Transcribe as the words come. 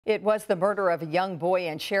It was the murder of a young boy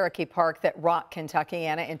in Cherokee Park that rocked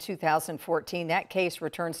Kentuckiana in 2014. That case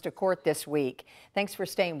returns to court this week. Thanks for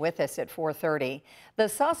staying with us at 4:30. The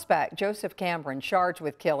suspect, Joseph Cambron, charged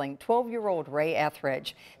with killing 12-year-old Ray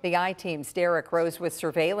Etheridge. The I-Team's Derek Rose with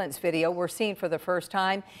surveillance video we're seeing for the first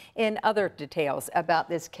time in other details about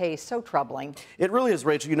this case. So troubling. It really is,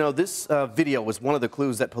 Rachel. You know, this video was one of the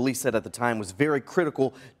clues that police said at the time was very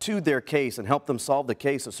critical to their case and helped them solve the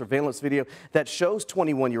case. A surveillance video that shows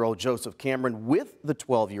 21-year-old Joseph Cambron with the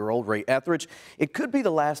 12-year-old Ray Etheridge. It could be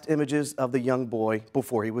the last images of the young boy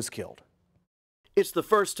before he was killed. It's the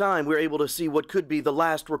first time we're able to see what could be the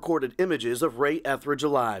last recorded images of Ray Etheridge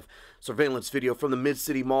alive. Surveillance video from the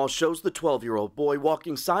Mid-City Mall shows the 12-year-old boy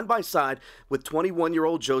walking side by side with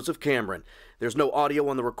 21-year-old Joseph Cambron. There's no audio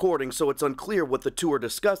on the recording, so it's unclear what the two are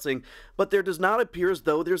discussing, but there does not appear as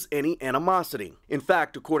though there's any animosity. In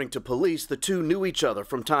fact, according to police, the two knew each other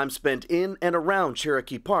from time spent in and around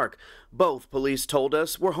Cherokee Park. Both, police told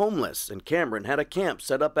us, were homeless, and Cambron had a camp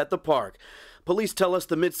set up at the park. Police tell us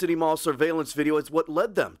the Mid-City Mall surveillance video is what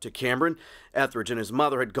led them to Cambron. Etheridge and his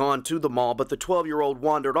mother had gone to the mall, but the 12-year-old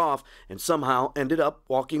wandered off and somehow ended up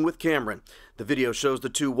walking with Cambron. The video shows the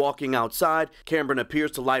two walking outside. Cambron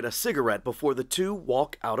appears to light a cigarette before the two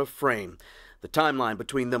walk out of frame. The timeline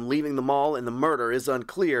between them leaving the mall and the murder is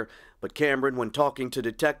unclear, but Cambron, when talking to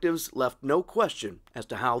detectives, left no question as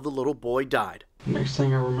to how the little boy died. Next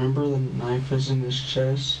thing I remember, the knife is in his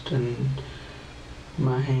chest and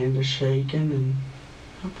my hand is shaking, and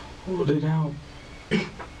I pulled it out. Did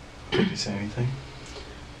he say anything?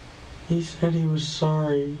 He said he was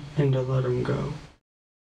sorry and to let him go.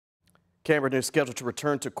 Cambron is scheduled to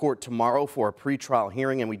return to court tomorrow for a pretrial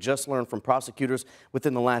hearing, and we just learned from prosecutors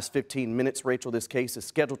within the last 15 minutes, Rachel, this case is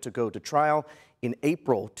scheduled to go to trial in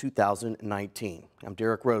April 2019. I'm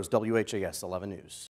Derek Rose, WHAS 11 News.